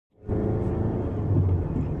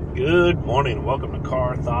Good morning. Welcome to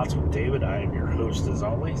Car Thoughts with David. I am your host, as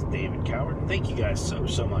always, David Coward. Thank you guys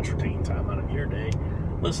so much for taking time out of your day.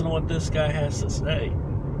 Listen to what this guy has to say.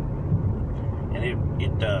 And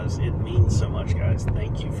it does. It means so much, guys.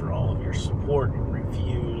 Thank you for all of your support, your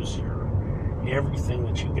reviews, your everything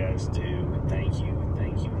that you guys do. Thank you.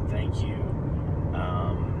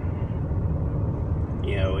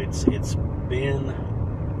 It's been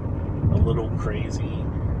a little crazy.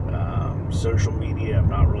 Social media, I've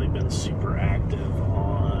not really been super active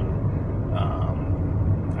on.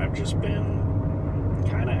 I've just been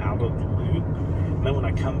kind of out of the loop. And then when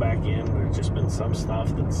I come back in, there's just been some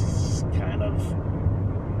stuff that's kind of,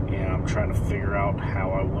 I'm trying to figure out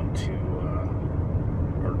how I want to,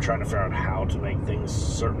 or trying to figure out how to make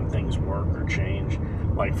certain things work or change.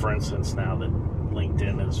 Like, for instance, now that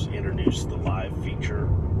LinkedIn has introduced the live feature,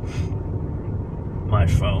 my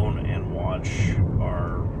phone and watch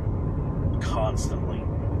are constantly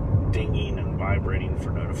dinging and vibrating for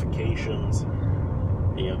notifications.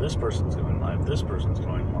 This person's going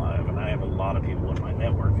live, and I have a lot of people in my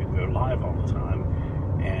network who go live all the time,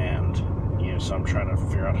 and so I'm trying to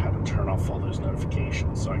figure out how to turn off all those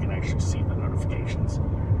notifications so I can actually see the notifications,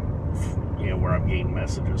 where I'm getting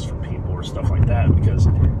messages from people or stuff like that, because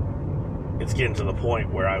it's getting to the point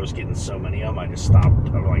where I was getting so many of them, I just stopped.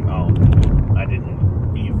 I'm like, I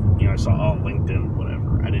didn't even, I saw, LinkedIn, whatever.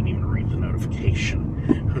 I didn't even read the notification.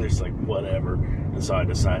 I'm just like, whatever. And so I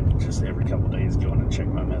decided just every couple of days go in and check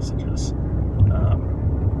my messages.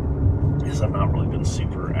 Because I've not really been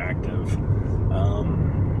super active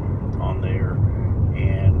on there.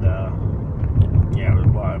 And,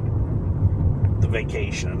 the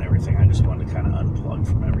vacation and everything, I just wanted to kind of unplug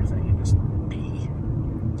from everything and just be,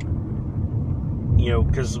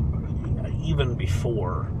 because even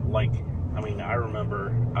before, I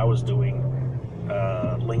remember I was doing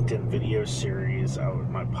LinkedIn video series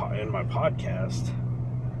in my podcast,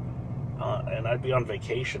 and I'd be on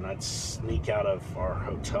vacation. I'd sneak out of our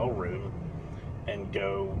hotel room and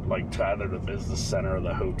go to either the business center or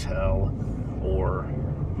the hotel, or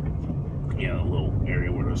a little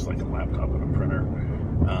area where there's a laptop and a printer,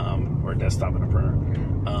 or a desktop and a printer.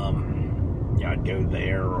 I'd go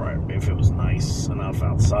there, or if it was nice enough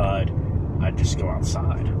outside, I'd just go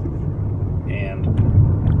outside and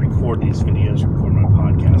record these videos, record my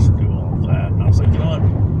podcast, and do all of that. And I was like, I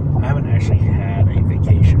haven't actually had a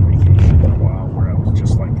vacation in a while where I was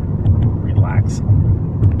just relaxing.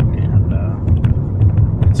 And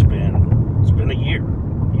it's been a year,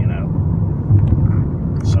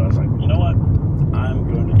 So I was like, you know what? I'm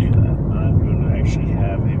going to do that. I'm going to actually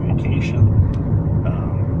have a vacation.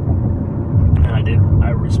 And I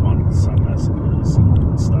responded to some messages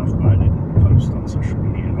and stuff, but I didn't post on social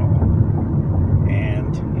media at all.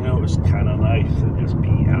 And, it was kind of nice to just be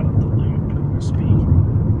out of the loop and just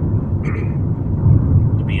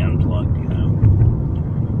to be unplugged,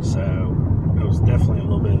 So it was definitely a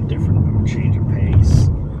little bit different of a change of pace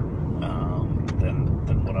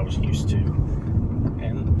than what I was used to.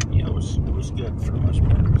 And, it was good for the most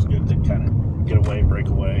part. It was good to kind of get away, break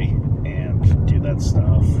away, and do that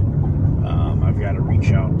stuff. I've got to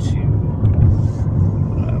reach out to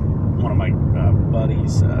one of my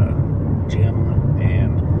buddies, Jim,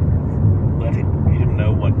 and let him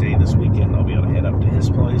know what day this weekend I'll be able to head up to his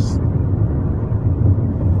place,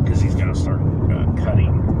 because he's going to start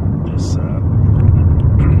cutting this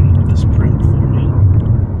this print for me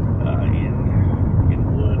in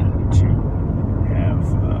wood to have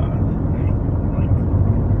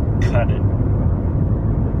cut it,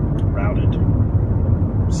 routed,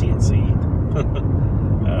 CNC.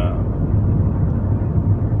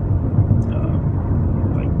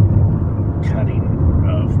 Cutting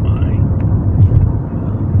of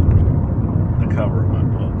the cover of my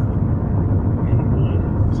book in wood.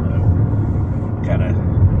 So, gotta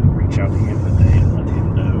reach out to him today and let him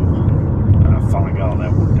know. I finally got all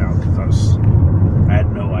that worked out, because I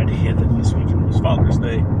had no idea that this weekend was Father's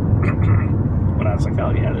Day. But I was like,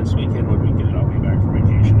 this weekend would be good. I'll be back from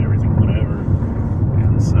vacation, everything, whatever.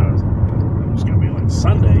 And so it was gonna be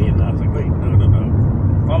Sunday, and I was like, wait,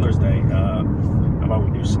 no, Father's Day. How about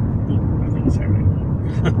we do some? I think it's Saturday.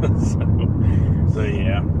 so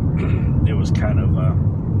yeah, it was kind of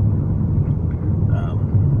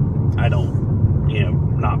I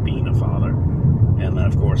don't, not being a father, and then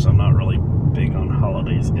of course I'm not really big on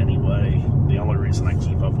holidays anyway. The only reason I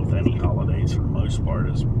keep up with any holidays for the most part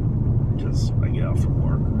is because I get off from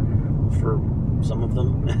work for some of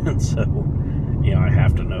them, and so I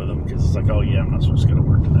have to know them, because it's like, I'm not supposed to go to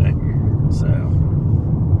work today. So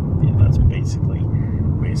that's basically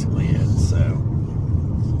it. So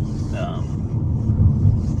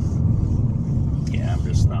I'm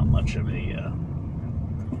just not much of a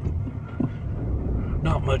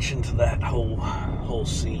not much into that whole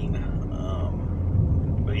scene.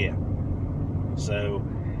 But yeah, so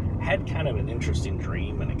had kind of an interesting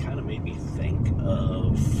dream, and it kind of made me think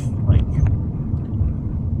of like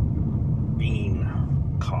being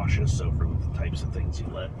cautious over the types of things you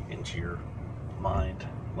let into your mind,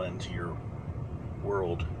 let into your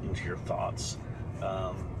world, into your thoughts.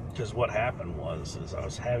 Because what happened was I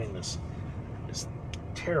was having this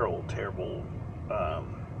terrible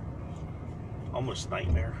almost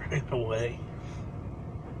nightmare in a way.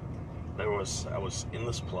 I was in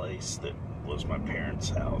this place that was my parents'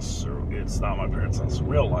 house, or it's not my parents' house in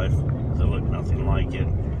real life. It looked nothing like it.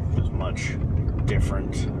 It was much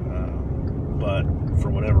different, but for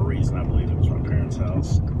whatever reason, I believe it was my parents'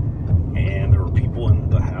 house. And there were people in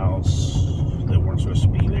the house that weren't supposed to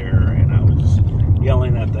be there, and I was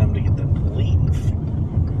yelling at them to get them to leave.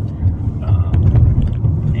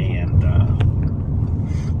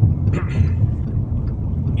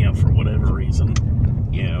 For whatever reason,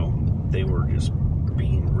 they were just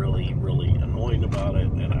being really, really annoying about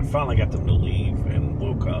it, and I finally got them to leave and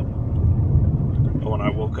woke up. But when I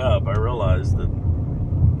woke up, I realized that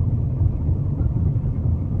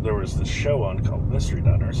there was this show on called Mystery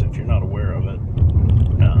Dinner. So if you're not aware of it,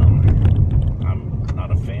 I'm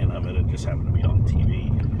not a fan of it. It just happened to be on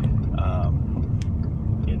TV.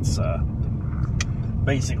 It's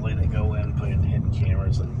basically they go in, put in hidden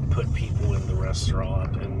cameras, and put people in the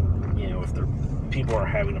restaurant. And if the people are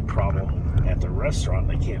having a problem at the restaurant,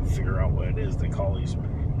 they can't figure out what it is. They call these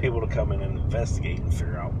people to come in and investigate and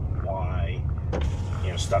figure out why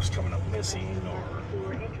stuff's coming up missing,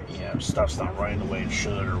 or stuff's not running the way it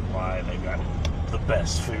should, or why they got the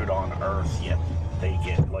best food on earth yet they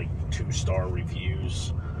get like 2-star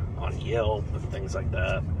reviews on Yelp and things like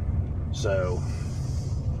that. So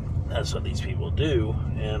that's what these people do.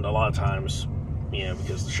 And a lot of times,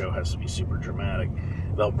 because the show has to be super dramatic,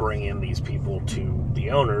 they'll bring in these people to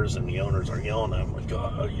the owners, and the owners are yelling at them like,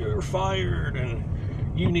 "Oh, you're fired, and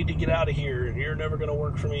you need to get out of here, and you're never going to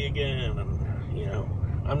work for me again, and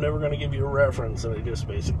I'm never going to give you a reference." And they just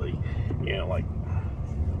basically yell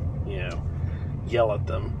at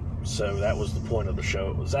them. So that was the point of the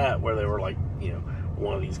show it was at, where they were like,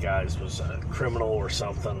 one of these guys was a criminal or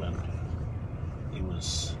something, and he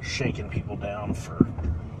was shaking people down for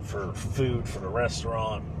food for the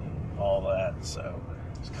restaurant and all that. So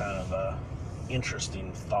it's kind of a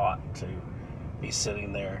interesting thought to be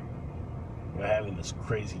sitting there, having this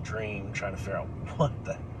crazy dream, trying to figure out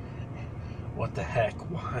what the heck,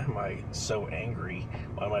 why am I so angry?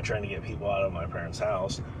 Why am I trying to get people out of my parents'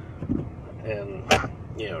 house? And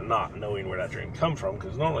not knowing where that dream come from,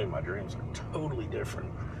 because normally my dreams are totally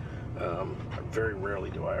different. Very rarely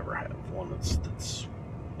do I ever have one that's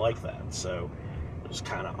like that. So it was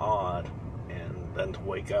kind of odd, and then to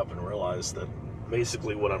wake up and realize that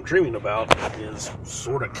basically what I'm dreaming about is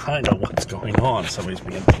sort of kind of what's going on. Somebody's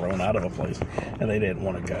being thrown out of a place and they didn't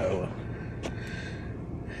want to go.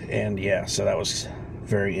 And yeah, so that was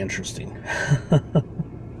very interesting.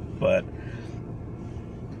 But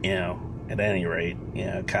at any rate,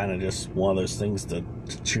 kind of just one of those things to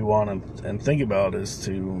chew on and think about, is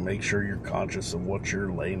to make sure you're conscious of what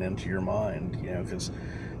you're laying into your mind, because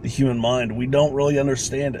the human mind, we don't really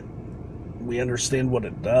understand it. We understand what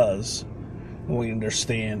it does, and we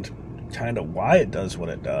understand kind of why it does what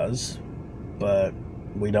it does, but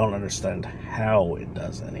we don't understand how it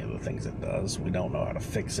does any of the things it does. We don't know how to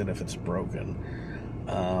fix it if it's broken,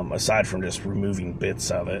 aside from just removing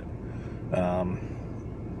bits of it,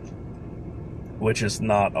 which is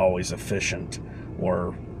not always efficient.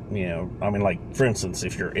 Or, like, for instance,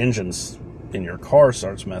 if your engine's in your car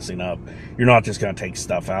starts messing up, you're not just going to take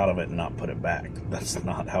stuff out of it and not put it back. That's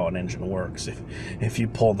not how an engine works. If you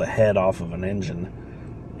pull the head off of an engine,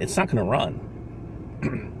 it's not going to run.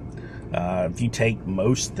 If you take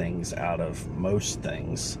most things out of most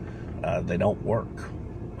things, they don't work.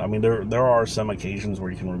 I mean, there are some occasions where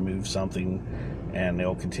you can remove something and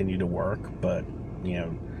it'll continue to work, but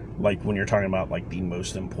like when you're talking about like the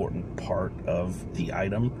most important part of the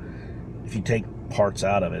item, if you take parts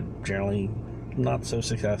out of it, generally not so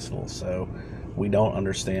successful. So we don't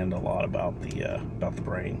understand a lot about the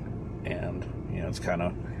brain, and it's kind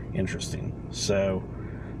of interesting. So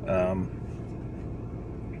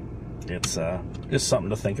it's just something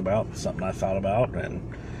to think about, something I thought about,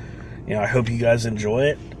 and I hope you guys enjoy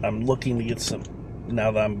it. I'm looking to get some,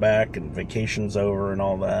 now that I'm back and vacation's over and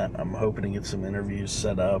all that, I'm hoping to get some interviews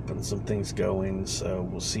set up and some things going, so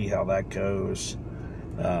we'll see how that goes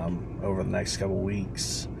over the next couple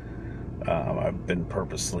weeks. I've been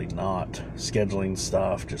purposely not scheduling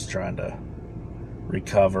stuff, just trying to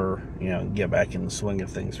recover, get back in the swing of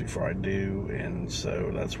things before I do. And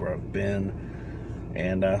so that's where I've been.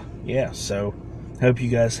 And yeah, so hope you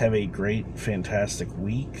guys have a great, fantastic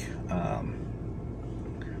week.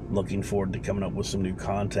 Looking forward to coming up with some new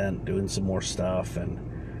content, doing some more stuff, and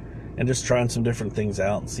just trying some different things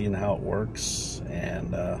out and seeing how it works.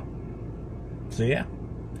 And so yeah,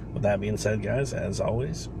 with that being said, guys, as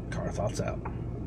always, Car Thoughts out.